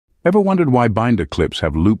Ever wondered why binder clips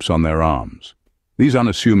have loops on their arms? These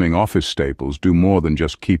unassuming office staples do more than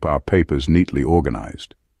just keep our papers neatly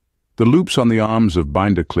organized. The loops on the arms of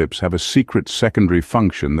binder clips have a secret secondary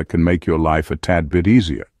function that can make your life a tad bit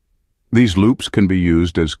easier. These loops can be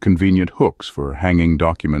used as convenient hooks for hanging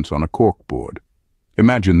documents on a corkboard.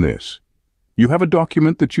 Imagine this. You have a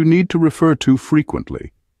document that you need to refer to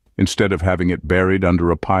frequently. Instead of having it buried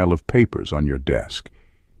under a pile of papers on your desk,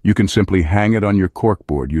 you can simply hang it on your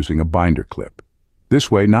corkboard using a binder clip. This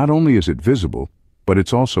way, not only is it visible, but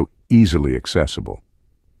it's also easily accessible.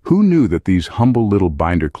 Who knew that these humble little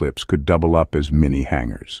binder clips could double up as mini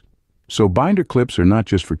hangers? So binder clips are not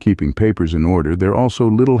just for keeping papers in order, they're also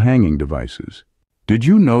little hanging devices. Did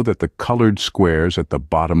you know that the colored squares at the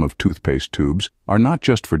bottom of toothpaste tubes are not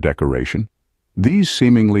just for decoration? These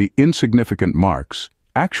seemingly insignificant marks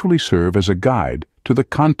actually serve as a guide to the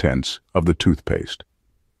contents of the toothpaste.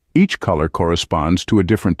 Each color corresponds to a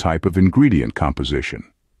different type of ingredient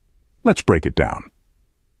composition. Let's break it down.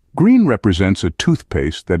 Green represents a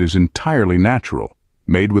toothpaste that is entirely natural,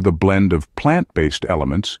 made with a blend of plant-based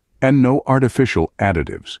elements and no artificial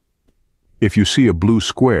additives. If you see a blue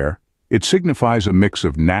square, it signifies a mix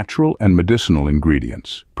of natural and medicinal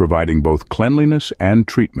ingredients, providing both cleanliness and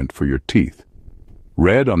treatment for your teeth.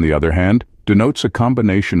 Red, on the other hand, denotes a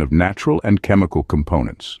combination of natural and chemical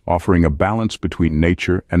components, offering a balance between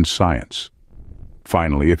nature and science.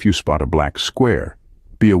 Finally, if you spot a black square,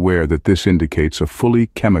 be aware that this indicates a fully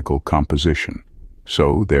chemical composition.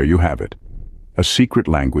 So, there you have it. A secret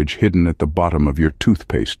language hidden at the bottom of your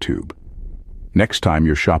toothpaste tube. Next time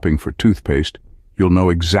you're shopping for toothpaste, you'll know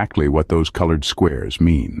exactly what those colored squares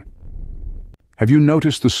mean. Have you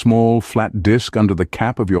noticed the small, flat disc under the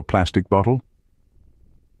cap of your plastic bottle?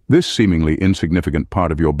 This seemingly insignificant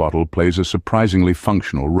part of your bottle plays a surprisingly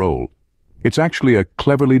functional role. It's actually a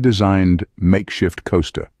cleverly designed makeshift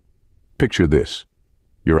coaster. Picture this.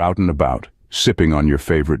 You're out and about, sipping on your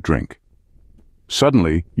favorite drink.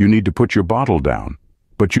 Suddenly, you need to put your bottle down,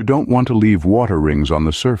 but you don't want to leave water rings on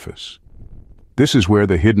the surface. This is where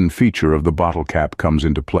the hidden feature of the bottle cap comes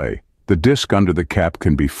into play. The disc under the cap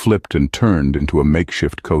can be flipped and turned into a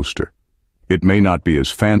makeshift coaster. It may not be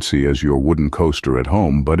as fancy as your wooden coaster at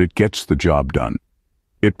home, but it gets the job done.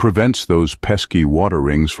 It prevents those pesky water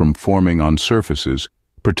rings from forming on surfaces,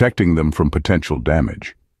 protecting them from potential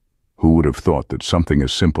damage. Who would have thought that something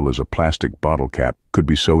as simple as a plastic bottle cap could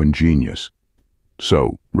be so ingenious?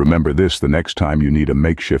 So, remember this the next time you need a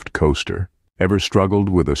makeshift coaster. Ever struggled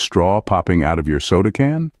with a straw popping out of your soda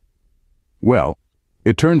can? Well,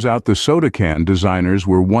 it turns out the soda can designers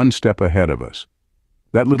were one step ahead of us.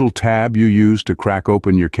 That little tab you use to crack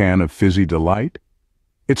open your can of fizzy delight?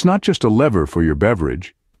 It's not just a lever for your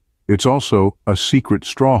beverage, it's also a secret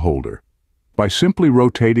straw holder. By simply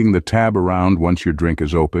rotating the tab around once your drink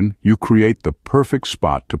is open, you create the perfect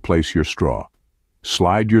spot to place your straw.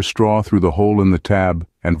 Slide your straw through the hole in the tab,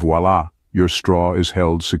 and voila, your straw is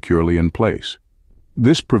held securely in place.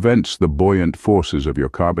 This prevents the buoyant forces of your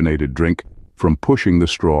carbonated drink from pushing the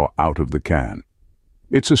straw out of the can.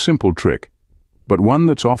 It's a simple trick, but one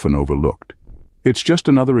that's often overlooked. It's just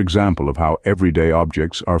another example of how everyday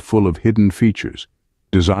objects are full of hidden features,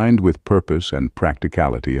 designed with purpose and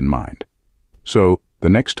practicality in mind. So, the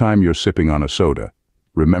next time you're sipping on a soda,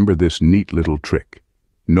 remember this neat little trick.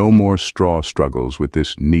 No more straw struggles with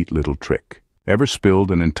this neat little trick. Ever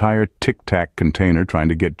spilled an entire Tic Tac container trying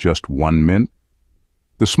to get just one mint?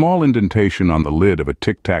 The small indentation on the lid of a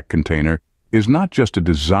Tic Tac container is not just a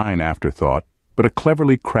design afterthought, but a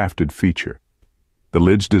cleverly crafted feature. The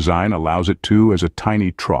lid's design allows it to as a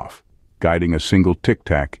tiny trough, guiding a single Tic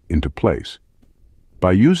Tac into place.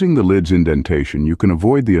 By using the lid's indentation, you can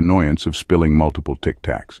avoid the annoyance of spilling multiple Tic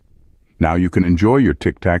Tacs. Now you can enjoy your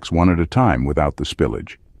Tic Tacs one at a time without the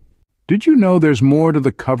spillage. Did you know there's more to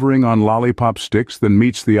the covering on lollipop sticks than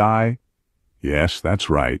meets the eye? Yes, that's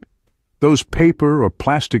right. Those paper or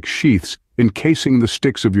plastic sheaths encasing the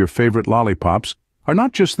sticks of your favorite lollipops are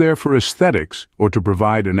not just there for aesthetics or to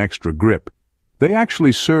provide an extra grip. They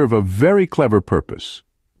actually serve a very clever purpose.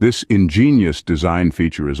 This ingenious design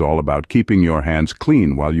feature is all about keeping your hands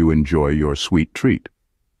clean while you enjoy your sweet treat.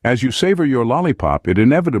 As you savor your lollipop, it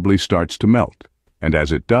inevitably starts to melt, and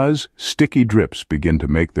as it does, sticky drips begin to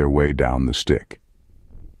make their way down the stick.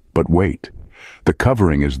 But wait, the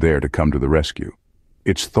covering is there to come to the rescue.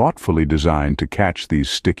 It's thoughtfully designed to catch these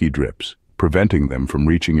sticky drips, preventing them from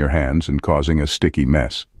reaching your hands and causing a sticky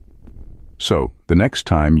mess. So, the next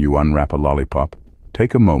time you unwrap a lollipop,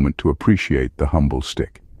 take a moment to appreciate the humble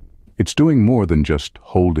stick. It's doing more than just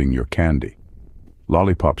holding your candy.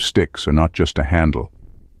 Lollipop sticks are not just a handle,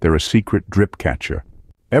 they're a secret drip catcher.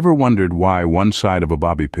 Ever wondered why one side of a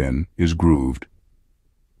bobby pin is grooved?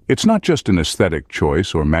 It's not just an aesthetic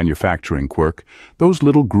choice or manufacturing quirk. Those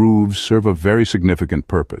little grooves serve a very significant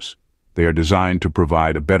purpose. They are designed to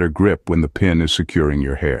provide a better grip when the pin is securing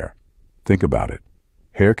your hair. Think about it.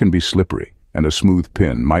 Hair can be slippery, and a smooth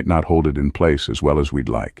pin might not hold it in place as well as we'd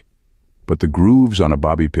like. But the grooves on a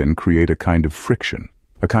bobby pin create a kind of friction,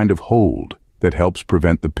 a kind of hold that helps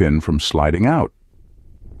prevent the pin from sliding out.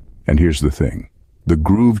 And here's the thing. The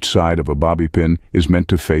grooved side of a bobby pin is meant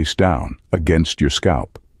to face down, against your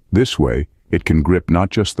scalp. This way, it can grip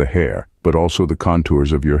not just the hair, but also the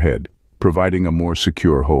contours of your head, providing a more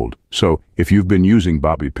secure hold. So, if you've been using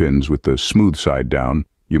bobby pins with the smooth side down,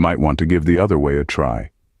 you might want to give the other way a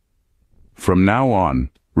try. From now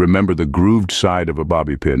on, remember the grooved side of a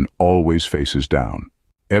bobby pin always faces down.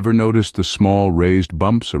 Ever notice the small raised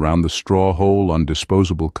bumps around the straw hole on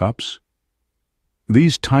disposable cups?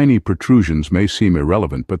 These tiny protrusions may seem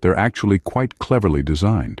irrelevant, but they're actually quite cleverly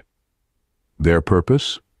designed. Their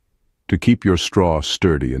purpose? To keep your straw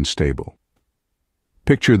sturdy and stable.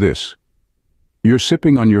 Picture this. You're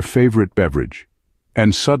sipping on your favorite beverage,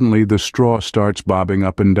 and suddenly the straw starts bobbing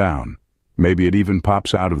up and down. Maybe it even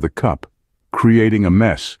pops out of the cup, creating a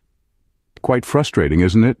mess. Quite frustrating,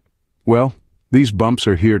 isn't it? Well, these bumps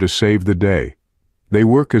are here to save the day. They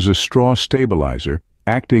work as a straw stabilizer,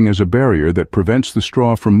 acting as a barrier that prevents the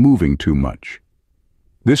straw from moving too much.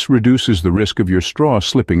 This reduces the risk of your straw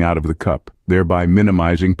slipping out of the cup, thereby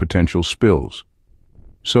minimizing potential spills.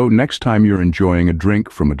 So next time you're enjoying a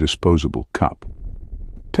drink from a disposable cup,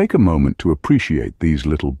 take a moment to appreciate these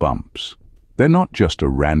little bumps. They're not just a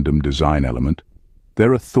random design element.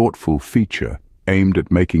 They're a thoughtful feature aimed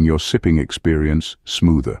at making your sipping experience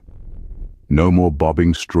smoother. No more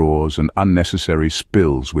bobbing straws and unnecessary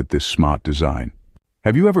spills with this smart design.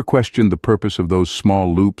 Have you ever questioned the purpose of those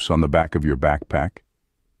small loops on the back of your backpack?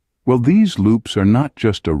 Well, these loops are not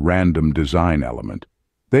just a random design element.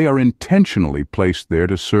 They are intentionally placed there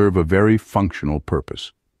to serve a very functional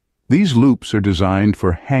purpose. These loops are designed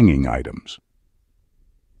for hanging items.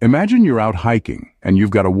 Imagine you're out hiking and you've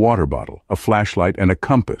got a water bottle, a flashlight, and a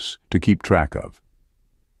compass to keep track of.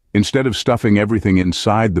 Instead of stuffing everything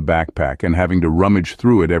inside the backpack and having to rummage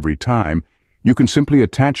through it every time, you can simply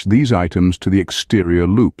attach these items to the exterior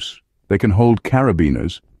loops. They can hold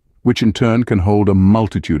carabiners, which in turn can hold a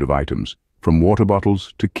multitude of items, from water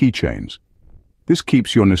bottles to keychains. This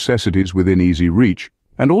keeps your necessities within easy reach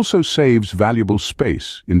and also saves valuable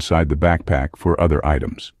space inside the backpack for other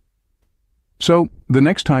items. So, the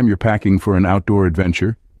next time you're packing for an outdoor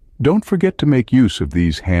adventure, don't forget to make use of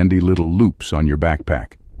these handy little loops on your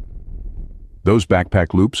backpack. Those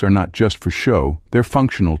backpack loops are not just for show, they're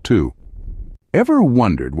functional too. Ever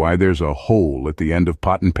wondered why there's a hole at the end of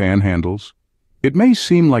pot and pan handles? It may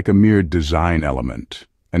seem like a mere design element,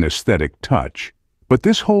 an aesthetic touch, but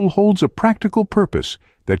this hole holds a practical purpose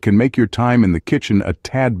that can make your time in the kitchen a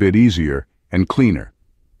tad bit easier and cleaner.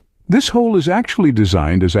 This hole is actually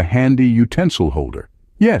designed as a handy utensil holder.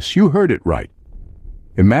 Yes, you heard it right.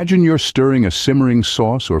 Imagine you're stirring a simmering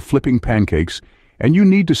sauce or flipping pancakes, and you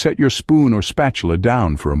need to set your spoon or spatula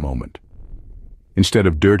down for a moment. Instead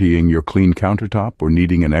of dirtying your clean countertop or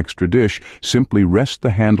needing an extra dish, simply rest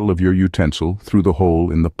the handle of your utensil through the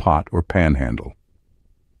hole in the pot or pan handle.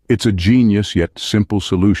 It's a genius yet simple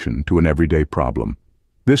solution to an everyday problem.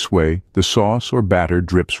 This way, the sauce or batter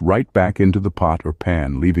drips right back into the pot or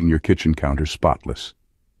pan, leaving your kitchen counter spotless.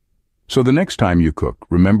 So the next time you cook,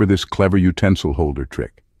 remember this clever utensil holder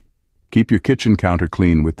trick. Keep your kitchen counter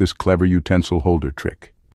clean with this clever utensil holder trick.